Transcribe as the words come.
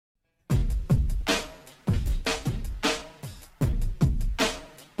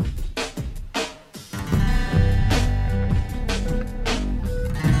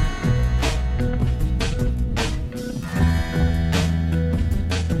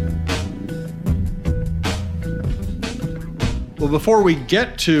Well, before we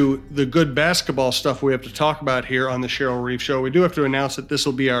get to the good basketball stuff we have to talk about here on the Cheryl Reeve Show, we do have to announce that this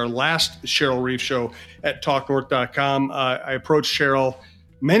will be our last Cheryl Reeve Show at TalkNorth.com. I approached Cheryl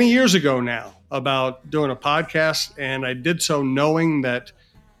many years ago now about doing a podcast, and I did so knowing that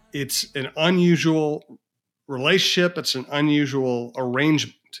it's an unusual relationship. It's an unusual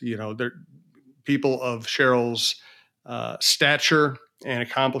arrangement. You know, people of Cheryl's stature and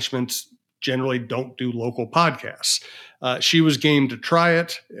accomplishments generally don't do local podcasts. She was game to try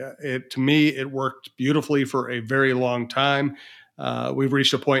it. To me, it worked beautifully for a very long time. We've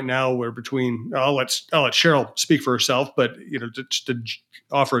reached a point now where I'll let Cheryl speak for herself, but just to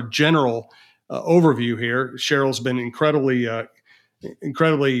offer a general overview here, Cheryl's been incredibly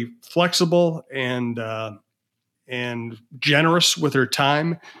flexible and generous with her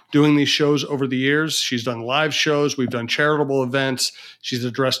time doing these shows over the years. She's done live shows. We've done charitable events. She's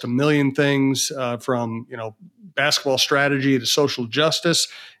addressed a million things from, basketball strategy to social justice.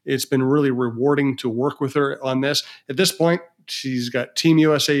 It's been really rewarding to work with her on this. At this point, she's got Team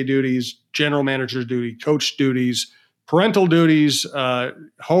USA duties, general manager duty, coach duties, parental duties,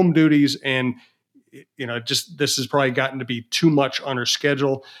 home duties, and this has probably gotten to be too much on her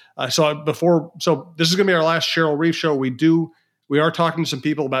schedule. So this is going to be our last Cheryl Reeve Show. We are talking to some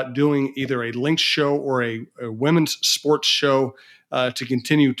people about doing either a links show or a women's sports show to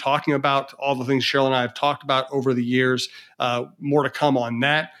continue talking about all the things Cheryl and I have talked about over the years. More to come on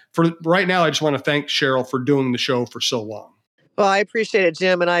that. For right now, I just want to thank Cheryl for doing the show for so long. Well, I appreciate it,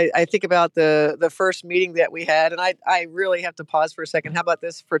 Jim. And I think about the first meeting that we had, and I really have to pause for a second. How about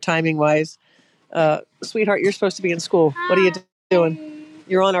this for timing wise? Sweetheart, you're supposed to be in school. What are you doing?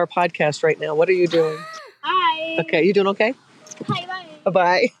 You're on our podcast right now. What are you doing? Hi. Okay, you doing okay? Hi, bye.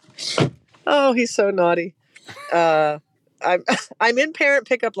 Bye. Oh, he's so naughty. I'm in parent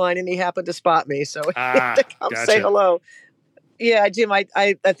pickup line, and he happened to spot me, so he had to come gotcha. say hello. Yeah, Jim, I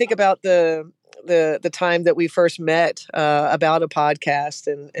think about the time that we first met about a podcast,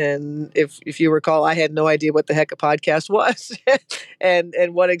 and if you recall, I had no idea what the heck a podcast was,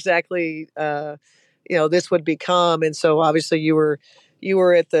 and what exactly this would become. And so obviously you were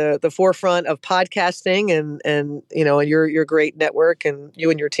at the forefront of podcasting, and your great network, and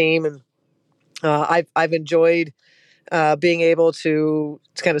you and your team, and I've enjoyed being able to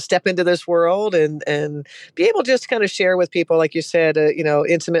kind of step into this world and be able to just kind of share with people, like you said,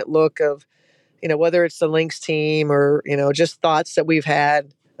 intimate look of, whether it's the Lynx team or, just thoughts that we've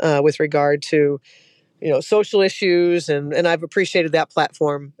had with regard to, social issues. And I've appreciated that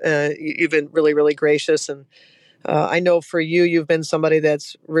platform. You've been really, really gracious. And I know for you, you've been somebody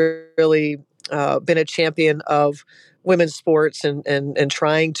that's really been a champion of women's sports and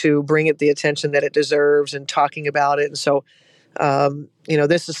trying to bring it the attention that it deserves and talking about it. And so,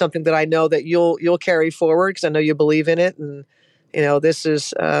 this is something that I know that you'll carry forward because I know you believe in it. And, this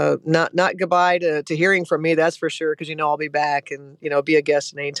is not goodbye to hearing from me, that's for sure, because, I'll be back and, be a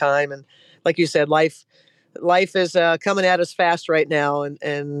guest at any time. And like you said, life is coming at us fast right now.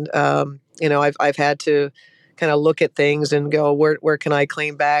 And I've had to kind of look at things and go, where can I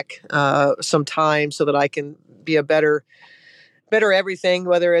claim back some time so that I can be a better everything,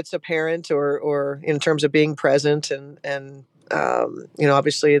 whether it's a parent or in terms of being present and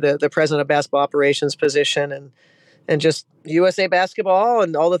obviously the president of basketball operations position and just USA basketball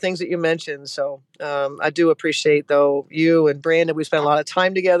and all the things that you mentioned. So I do appreciate, though, you and Brandon, we spent a lot of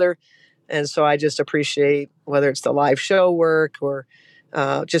time together. And so I just appreciate whether it's the live show work or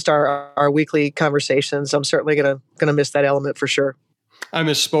just our weekly conversations. I'm certainly gonna miss that element for sure. I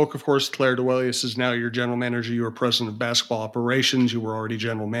misspoke, of course. Claire DeWellius is now your general manager. You were president of basketball operations. You were already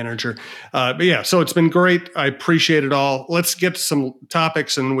general manager. But yeah, so it's been great. I appreciate it all. Let's get to some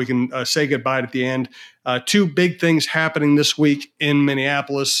topics and we can say goodbye at the end. Two big things happening this week in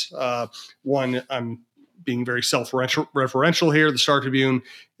Minneapolis. One, I'm being very self-referential here. The Star Tribune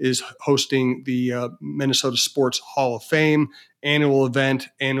is hosting the Minnesota Sports Hall of Fame annual event,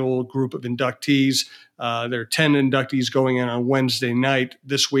 annual group of inductees. There are 10 inductees going in on Wednesday night.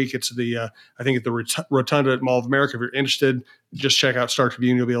 This week, it's I think at the Rotunda at Mall of America. If you're interested, just check out Star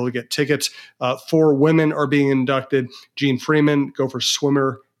Tribune. You'll be able to get tickets. 4 women are being inducted. Jean Freeman, Gopher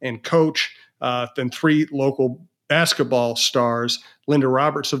swimmer and coach. Then 3 local basketball stars, Linda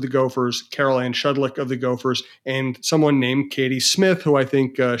Roberts of the Gophers, Carol Ann Shudlick of the Gophers, and someone named Katie Smith, who I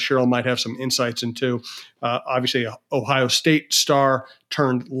think Cheryl might have some insights into. Obviously, an Ohio State star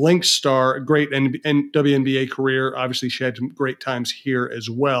turned Lynx star, great WNBA career. Obviously, she had some great times here as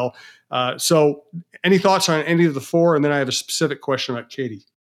well. So any thoughts on any of the 4? And then I have a specific question about Katie.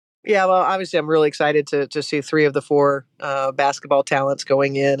 Yeah, well, obviously, I'm really excited to see three of the four basketball talents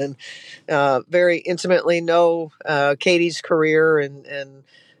going in, and very intimately know Katie's career and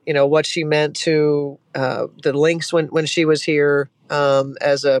what she meant to the Lynx when she was here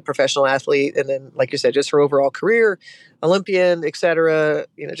as a professional athlete, and then, like you said, just her overall career, Olympian, et cetera.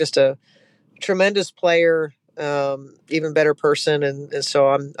 Just a tremendous player. Even better person, and so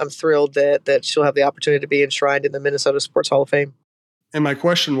I'm thrilled that she'll have the opportunity to be enshrined in the Minnesota Sports Hall of Fame. And my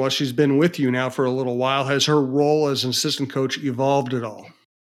question was, she's been with you now for a little while. Has her role as an assistant coach evolved at all?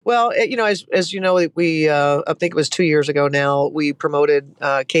 Well, as you know, we I think it was 2 years ago now, we promoted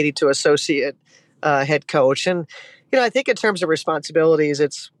Katie to associate head coach, and I think in terms of responsibilities,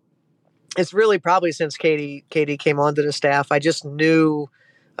 it's really probably since Katie came onto the staff, I just knew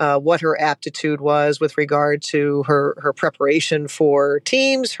what her aptitude was with regard to her preparation for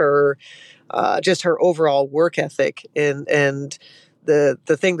teams, her just her overall work ethic, and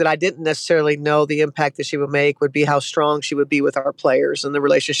the thing that I didn't necessarily know the impact that she would make would be how strong she would be with our players and the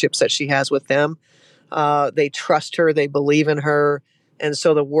relationships that she has with them. They trust her, they believe in her, and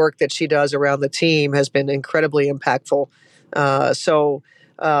so the work that she does around the team has been incredibly impactful. Has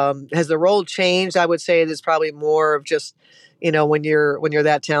the role changed? I would say it is probably more of just when you're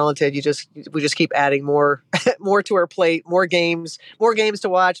that talented, we just keep adding more more to our plate, more games to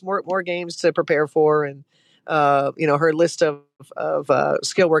watch, more games to prepare for, and her list of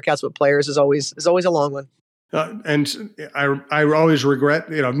skill workouts with players is always a long one. And I always regret,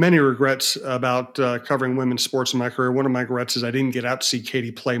 many regrets about covering women's sports in my career. One of my regrets is I didn't get out to see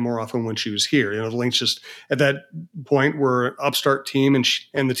Katie play more often when she was here. The Lynx just at that point were an upstart team,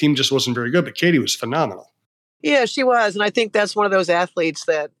 and the team just wasn't very good. But Katie was phenomenal. Yeah, she was, and I think that's one of those athletes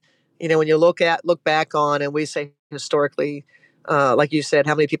that when you look back on, and we say historically, like you said,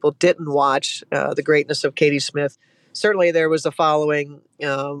 how many people didn't watch the greatness of Katie Smith. Certainly, there was a following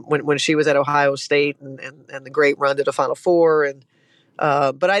when she was at Ohio State and the great run to the Final Four, and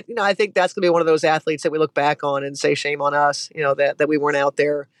but I think that's going to be one of those athletes that we look back on and say shame on us, that we weren't out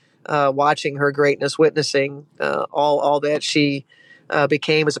there watching her greatness, witnessing all that she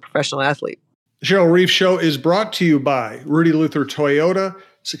became as a professional athlete. The Cheryl Reeve Show is brought to you by Rudy Luther Toyota,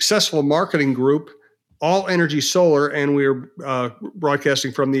 Successful Marketing Group, All Energy Solar, and we're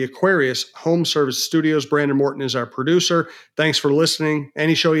broadcasting from the Aquarius Home Service Studios. Brandon Morton is our producer. Thanks for listening.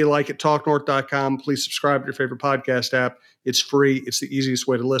 Any show you like at talknorth.com, please subscribe to your favorite podcast app. It's free. It's the easiest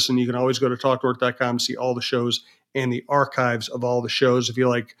way to listen. You can always go to talknorth.com, see all the shows and the archives of all the shows. If you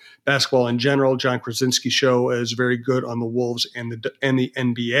like basketball in general, John Krasinski's show is very good on the Wolves and the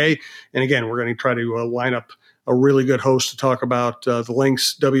NBA. And again, we're going to try to line up a really good host to talk about the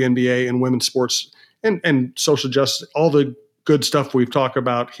Lynx, WNBA, and women's sports and social justice, all the good stuff we've talked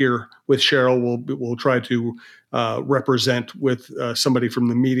about here with Cheryl. We'll try to represent with somebody from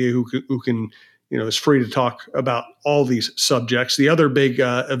the media who can is free to talk about all these subjects. The other big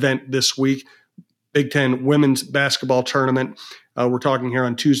event this week, Big Ten women's basketball tournament. We're talking here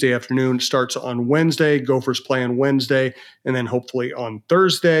on Tuesday afternoon. It starts on Wednesday. Gophers play on Wednesday, and then hopefully on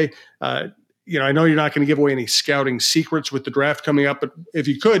Thursday. I know you're not going to give away any scouting secrets with the draft coming up, but if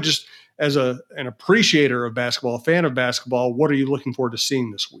you could, just as an appreciator of basketball, a fan of basketball, what are you looking forward to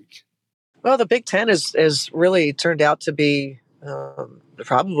seeing this week? Well, the Big Ten has really turned out to be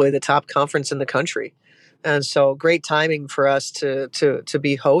probably the top conference in the country, and so great timing for us to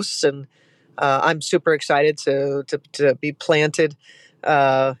be hosts. And I'm super excited to be planted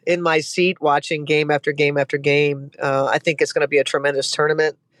in my seat, watching game after game after game. I think it's going to be a tremendous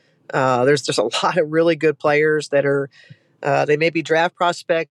tournament. There's a lot of really good players that are they may be draft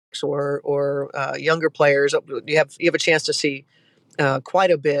prospects or younger players. You have a chance to see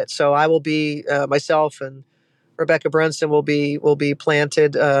quite a bit. So I will be myself and Rebecca Brunson will be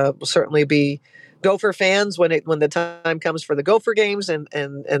planted. Will certainly be Gopher fans when the time comes for the Gopher games, and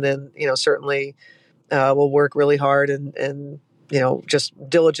then certainly we'll work really hard and just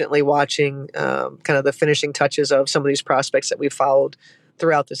diligently watching kind of the finishing touches of some of these prospects that we've followed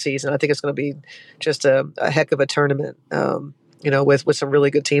throughout the season. I think it's going to be just a heck of a tournament. With some really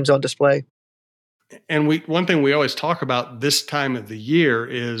good teams on display. And one thing we always talk about this time of the year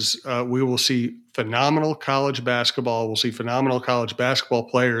is we will see phenomenal college basketball. We'll see phenomenal college basketball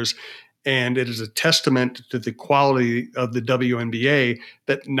players. And it is a testament to the quality of the WNBA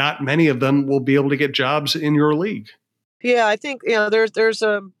that not many of them will be able to get jobs in your league. Yeah, I think there's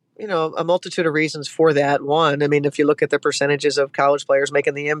a multitude of reasons for that. One, I mean, if you look at the percentages of college players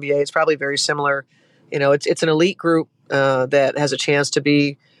making the NBA, it's probably very similar. It's an elite group that has a chance to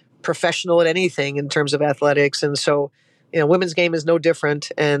be professional at anything in terms of athletics, and so women's game is no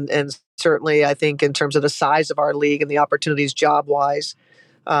different. And certainly, I think in terms of the size of our league and the opportunities job wise,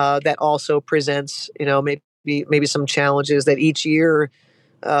 that also presents, maybe some challenges that each year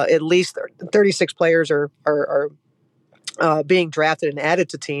at least 36 players are being drafted and added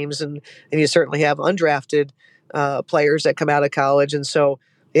to teams, and you certainly have undrafted players that come out of college, and so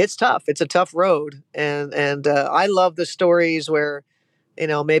it's tough. It's a tough road, and I love the stories where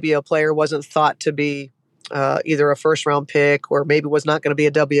maybe a player wasn't thought to be either a first round pick or maybe was not going to be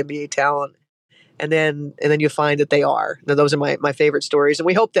a WNBA talent, and then you find that they are. Now, those are my favorite stories, and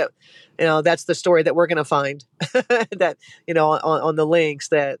we hope that that's the story that we're going to find that on the links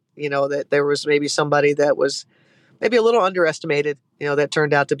that there was maybe somebody that was maybe a little underestimated, that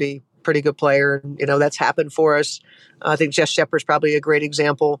turned out to be a pretty good player. And, that's happened for us. I think Jess Shepard's probably a great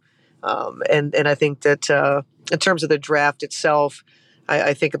example. And I think that in terms of the draft itself,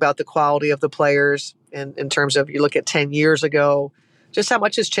 I think about the quality of the players and in terms of you look at 10 years ago, just how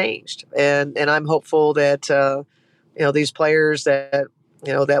much has changed. And I'm hopeful that, these players that,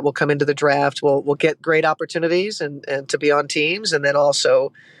 that will come into the draft will get great opportunities and to be on teams, and then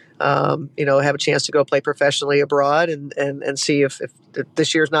also have a chance to go play professionally abroad and see if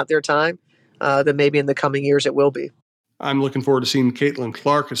this year's not their time, then maybe in the coming years it will be. I'm looking forward to seeing Caitlin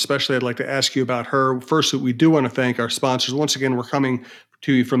Clark, especially. I'd like to ask you about her. First, we do want to thank our sponsors. Once again, we're coming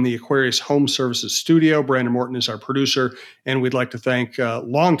to you from the Aquarius Home Services studio. Brandon Morton is our producer, and we'd like to thank a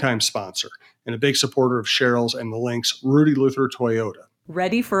longtime sponsor and a big supporter of Cheryl's and the links, Rudy Luther Toyota.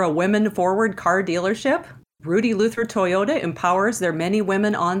 Ready for a women-forward car dealership? Rudy Luther Toyota empowers their many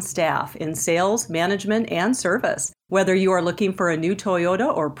women on staff in sales, management, and service. Whether you are looking for a new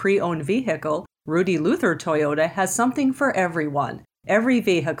Toyota or pre-owned vehicle, Rudy Luther Toyota has something for everyone. Every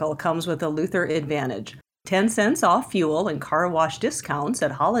vehicle comes with a Luther Advantage. 10 cents off fuel and car wash discounts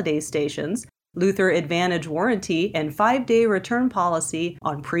at holiday stations, Luther Advantage warranty, and 5-day return policy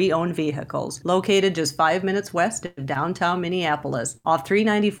on pre-owned vehicles. Located just 5 minutes west of downtown Minneapolis, off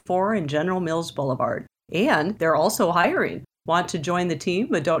 394 and General Mills Boulevard. And they're also hiring. Want to join the team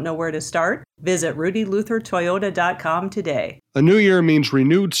but don't know where to start? Visit rudyluthertoyota.com today. A new year means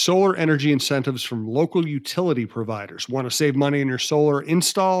renewed solar energy incentives from local utility providers. Want to save money on your solar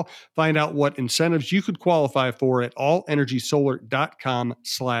install? Find out what incentives you could qualify for at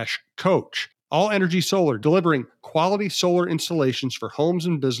allenergysolar.com/coach. All Energy Solar, delivering quality solar installations for homes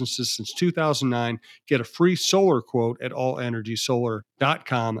and businesses since 2009. Get a free solar quote at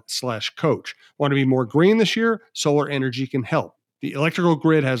allenergysolar.com/coach. Want to be more green this year? Solar energy can help. The electrical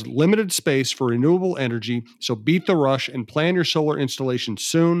grid has limited space for renewable energy, so beat the rush and plan your solar installation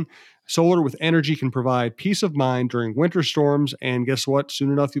soon. Solar with energy can provide peace of mind during winter storms, and guess what?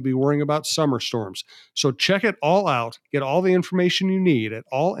 Soon enough, you'll be worrying about summer storms. So check it all out. Get all the information you need at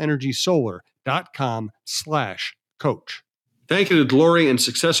allenergysolar.com/coach. Thank you to Glory and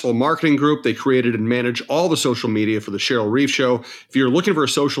Successful Marketing Group. They created and manage all the social media for the Cheryl Reeve Show. If you're looking for a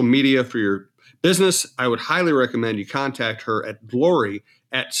social media for your business, I would highly recommend you contact her at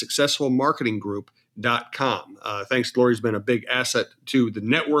glory@successfulmarketinggroup.com. Thanks, Glory's been a big asset to the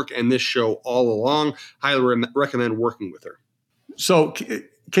network and this show all along. Highly recommend working with her. So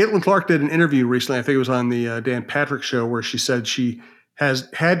Caitlin Clark did an interview recently, I think it was on the Dan Patrick Show, where she said she has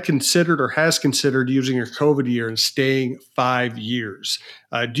considered using her COVID year and staying 5 years.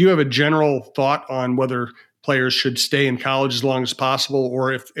 Do you have a general thought on whether players should stay in college as long as possible,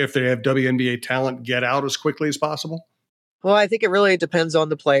 or if they have WNBA talent, get out as quickly as possible? Well, I think it really depends on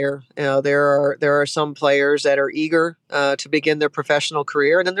the player. There are some players that are eager to begin their professional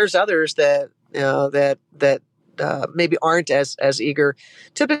career, and then there's others that maybe aren't as eager.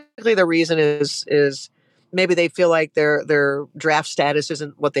 Typically, the reason is maybe they feel like their draft status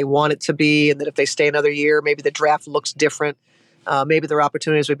isn't what they want it to be, and that if they stay another year, maybe the draft looks different. Maybe their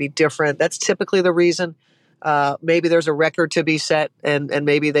opportunities would be different. That's typically the reason. Maybe there's a record to be set, and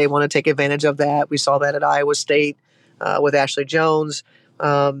maybe they want to take advantage of that. We saw that at Iowa State with Ashley Jones.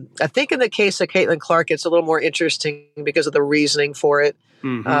 I think in the case of Caitlin Clark, it's a little more interesting because of the reasoning for it.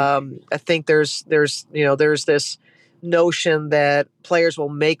 Mm-hmm. I think there's this notion that players will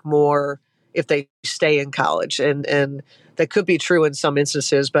make more if they stay in college, and that could be true in some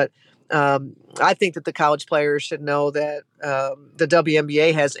instances, but I think that the college players should know that the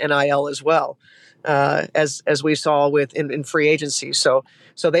WNBA has NIL as well, as we saw in free agency. So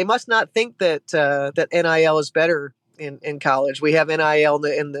they must not think that that NIL is better in college. We have NIL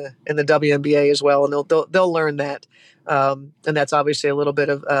in the WNBA as well, and they'll learn that. And that's obviously a little bit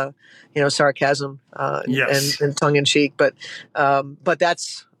of sarcasm yes. and tongue in cheek, but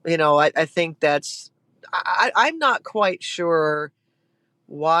that's I think that's I'm not quite sure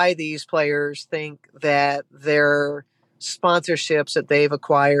why these players think that their sponsorships that they've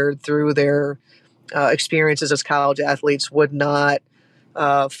acquired through their experiences as college athletes would not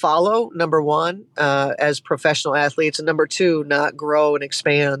follow, number one, as professional athletes, and number two, not grow and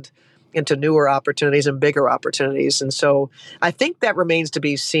expand into newer opportunities and bigger opportunities. And so I think that remains to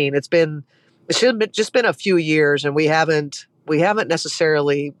be seen. It should have been, just been a few years, and we haven't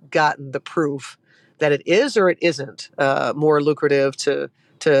necessarily gotten the proof that it is or it isn't more lucrative to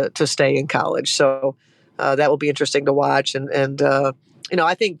stay in college. So that will be interesting to watch. And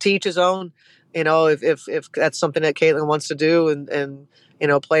I think teach his own. If that's something that Caitlin wants to do, and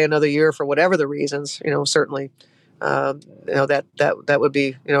play another year for whatever the reasons, certainly, that would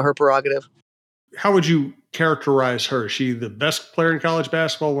be, her prerogative. How would you characterize her? Is she the best player in college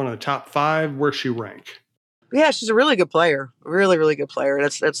basketball, one of the top five? Where's she rank? Yeah, she's a really good player, really, really good player.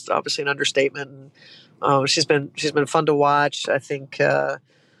 That's obviously an understatement. And, she's been fun to watch. I think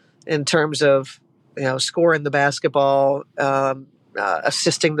in terms of scoring the basketball,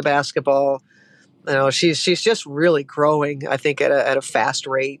 assisting the basketball. She's just really growing, I think, at a fast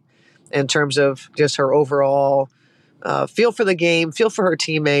rate in terms of just her overall feel for the game, feel for her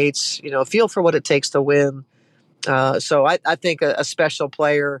teammates, feel for what it takes to win. So I think a special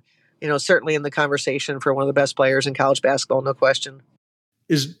player, certainly in the conversation for one of the best players in college basketball, no question.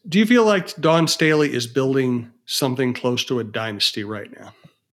 Do you feel like Dawn Staley is building something close to a dynasty right now?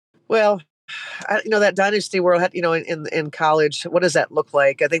 Well, that dynasty world, in college, what does that look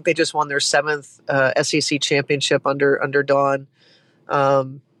like? I think they just won their seventh SEC championship under Dawn.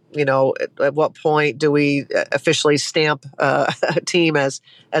 At what point do we officially stamp a team as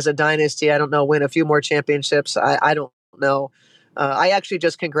a dynasty? I don't know. Win a few more championships? I don't know. I actually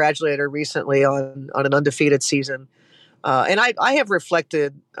just congratulated her recently on an undefeated season, and I have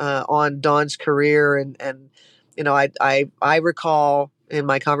reflected on Dawn's career, and I recall in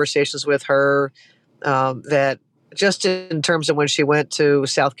my conversations with her that just in terms of when she went to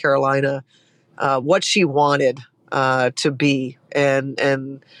South Carolina, what she wanted to be,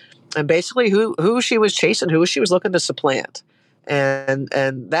 and basically who she was chasing, who she was looking to supplant, and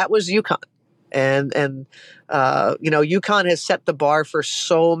that was UConn, and UConn has set the bar for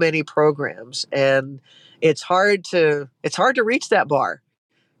so many programs, and it's hard to reach that bar,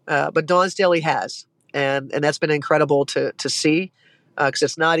 but Dawn Staley has, and that's been incredible to see, because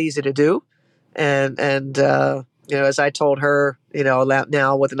it's not easy to do, and as I told her,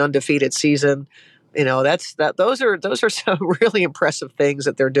 now with an undefeated season, those are some really impressive things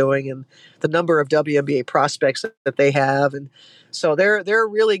that they're doing, and the number of WNBA prospects that they have, and so they're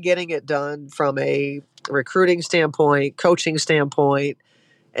really getting it done from a recruiting standpoint, coaching standpoint,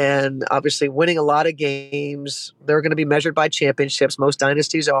 and obviously winning a lot of games. They're going to be measured by championships. Most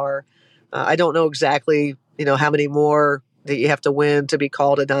dynasties are. I don't know exactly how many more that you have to win to be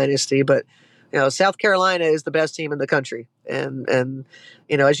called a dynasty, but South Carolina is the best team in the country. And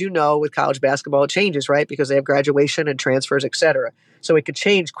as with college basketball, it changes, right? Because they have graduation and transfers, et cetera. So it could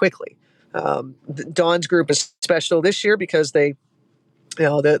change quickly. Dawn's group is special this year because they,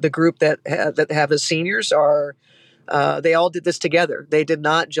 the group that have the seniors are, they all did this together. They did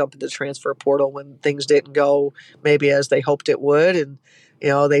not jump into the transfer portal when things didn't go maybe as they hoped it would. And,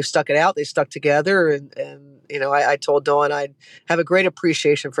 they've stuck it out. They stuck together. And I told Dawn I'd have a great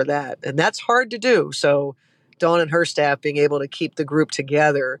appreciation for that. And that's hard to do. So Dawn and her staff being able to keep the group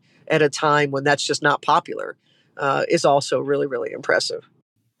together at a time when that's just not popular is also really, really impressive.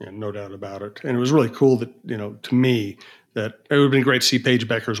 Yeah, no doubt about it. And it was really cool that, to me, that it would have been great to see Paige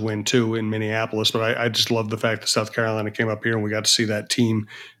Beckers win too in Minneapolis. But I just love the fact that South Carolina came up here and we got to see that team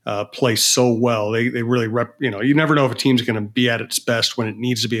play so well. They really you never know if a team's going to be at its best when it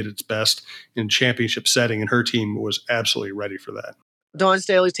needs to be at its best in championship setting. And her team was absolutely ready for that. Dawn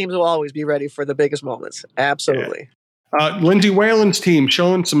Staley's teams will always be ready for the biggest moments. Absolutely. Yeah. Lindsay Whalen's team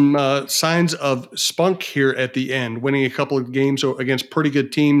showing some signs of spunk here at the end, winning a couple of games against pretty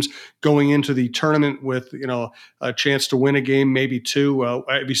good teams, going into the tournament with a chance to win a game, maybe two.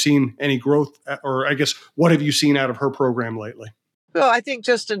 Have you seen any growth, or I guess what have you seen out of her program lately? Well, I think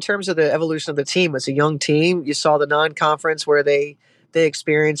just in terms of the evolution of the team, it's a young team. You saw the non-conference where they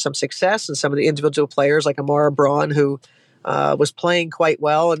experienced some success, and some of the individual players like Amara Braun, who was playing quite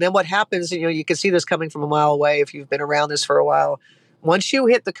well. And then what happens, you can see this coming from a mile away if you've been around this for a while. Once you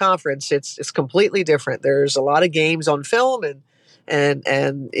hit the conference, it's completely different. There's a lot of games on film, and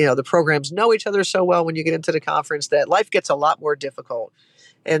the programs know each other so well when you get into the conference that life gets a lot more difficult.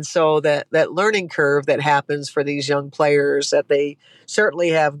 And so that learning curve that happens for these young players that they certainly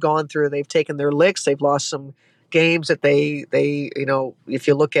have gone through, they've taken their licks, they've lost some games that they if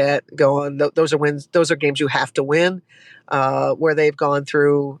you look at going, those are wins, those are games you have to win, where they've gone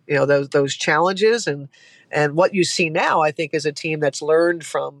through those challenges, and what you see now, I think, is a team that's learned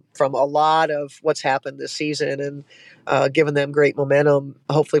from a lot of what's happened this season, and given them great momentum,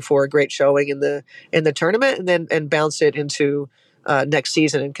 hopefully for a great showing in the tournament, and bounce it into next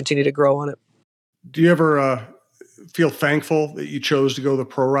season and continue to grow on it. Do you ever feel thankful that you chose to go the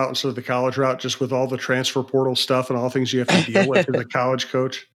pro route instead of the college route, just with all the transfer portal stuff and all the things you have to deal with as a college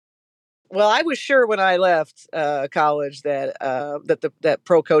coach? Well, I was sure when I left college that that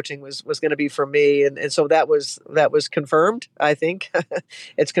pro coaching was going to be for me, and so that was confirmed. I think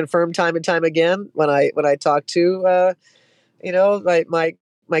it's confirmed time and time again when I talk to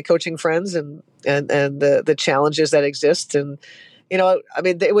my coaching friends and the challenges that exist. And I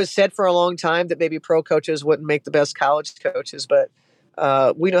mean, it was said for a long time that maybe pro coaches wouldn't make the best college coaches, but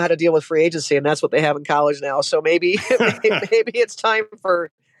we know how to deal with free agency, and that's what they have in college now. So maybe it's time for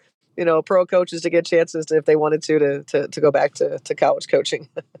pro coaches to get chances if they wanted to go back to college coaching.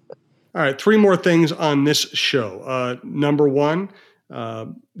 All right, 3 more things on this show. Number one,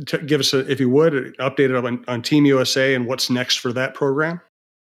 give us, if you would, an update on Team USA and what's next for that program.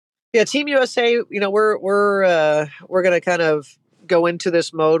 Yeah, Team USA. We're going to kind of go into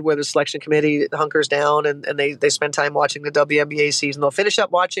this mode where the selection committee hunkers down and they spend time watching the WNBA season. They'll finish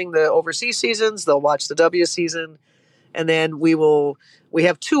up watching the overseas seasons. They'll watch the W season, and then we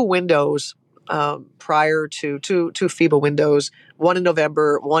have 2 windows prior to two FIBA windows, one in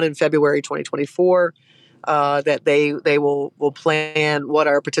November, one in February 2024, that they will plan what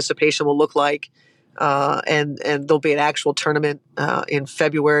our participation will look like, and there'll be an actual tournament in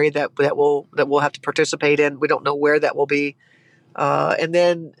February that we'll have to participate in. We don't know where that will be, and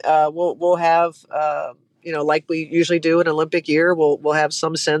then we'll have like we usually do an Olympic year, we'll have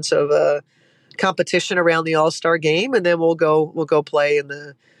some sense of competition around the All-Star game, and then we'll go play in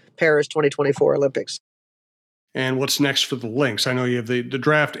the Paris 2024 Olympics. And what's next for the Lynx? I know you have the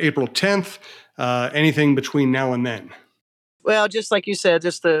draft April 10th. Anything between now and then? Well, just like you said,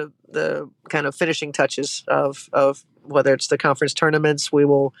 just the kind of finishing touches of whether it's the conference tournaments. We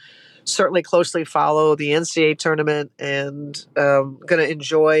will certainly closely follow the NCAA tournament, and going to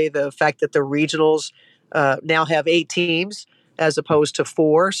enjoy the fact that the regionals now have 8 teams as opposed to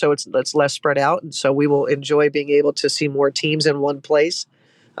 4, so it's less spread out, and so we will enjoy being able to see more teams in one place.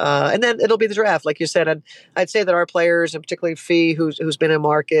 And then it'll be the draft, like you said. I'd say that our players, and particularly Fee, who's been in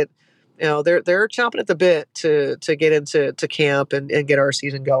market, they're chomping at the bit to get into camp and get our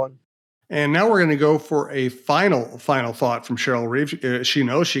season going. And now we're going to go for a final thought from Cheryl Reeves. She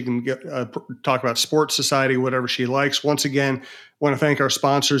knows she can talk about sports, society, whatever she likes. Once again, want to thank our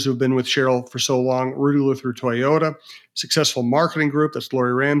sponsors who've been with Cheryl for so long: Rudy Luther Toyota, Successful Marketing Group, that's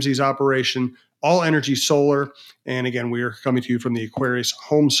Lori Ramsey's operation, All Energy Solar. And again, we are coming to you from the Aquarius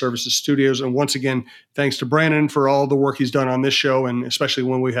Home Services Studios. And once again, thanks to Brandon for all the work he's done on this show, and especially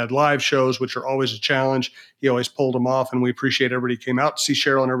when we had live shows, which are always a challenge. He always pulled them off, and we appreciate everybody who came out to see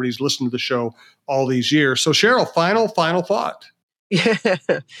Cheryl and everybody's listened to the show all these years. So Cheryl, final thought. Yeah.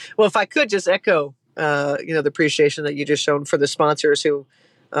 Well, if I could just echo, the appreciation that you just shown for the sponsors who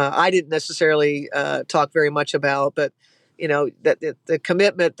I didn't necessarily talk very much about, but that the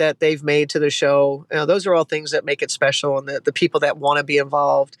commitment that they've made to the show, those are all things that make it special, and the people that want to be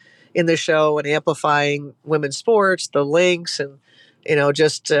involved in the show and amplifying women's sports, the Lynx, and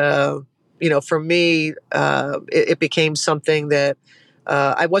for me, it became something that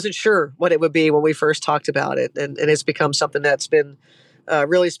I wasn't sure what it would be when we first talked about it, and it's become something that's been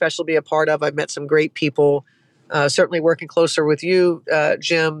really special to be a part of. I've met some great people. Certainly, working closer with you,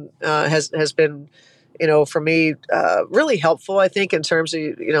 Jim, has been, for me, really helpful, I think, in terms of,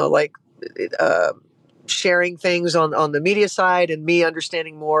 sharing things on the media side, and me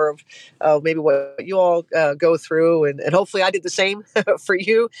understanding more of maybe what you all go through. And hopefully I did the same for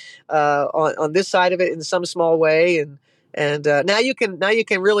you on this side of it in some small way. And now you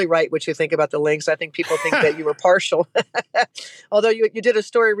can really write what you think about the Lynx. I think people think that you were partial, although you did a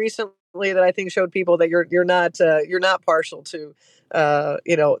story recently that I think showed people that you're not partial to,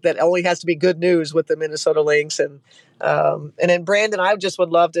 that only has to be good news with the Minnesota Lynx. And then Brandon, I just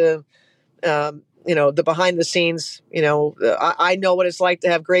would love to, the behind the scenes. I know what it's like to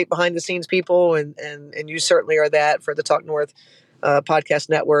have great behind the scenes people, and you certainly are that for the Talk North podcast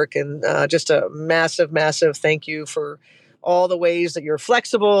network. And just a massive thank you for all the ways that you're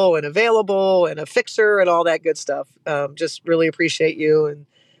flexible and available and a fixer and all that good stuff. Just really appreciate you,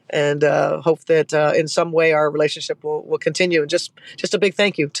 and hope that in some way our relationship will continue. And just a big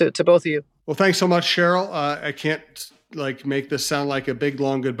thank you to both of you. Well, thanks so much, Cheryl. I can't like make this sound like a big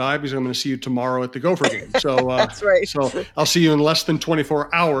long goodbye, because I'm going to see you tomorrow at the Gopher game. So That's right. So I'll see you in less than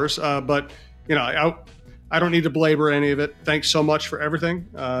 24 hours. But I don't need to belabor any of it. Thanks so much for everything.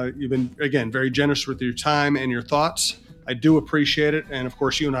 You've been, again, very generous with your time and your thoughts. I do appreciate it. And of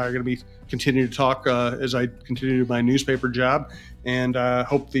course, you and I are going to be continuing to talk as I continue my newspaper job. And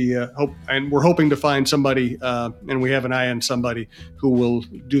and we're hoping to find somebody, and we have an eye on somebody who will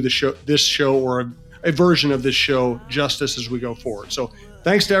do this show, or a version of this show justice as we go forward. So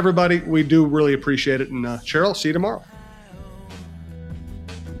thanks to everybody. We do really appreciate it. And Cheryl, see you tomorrow.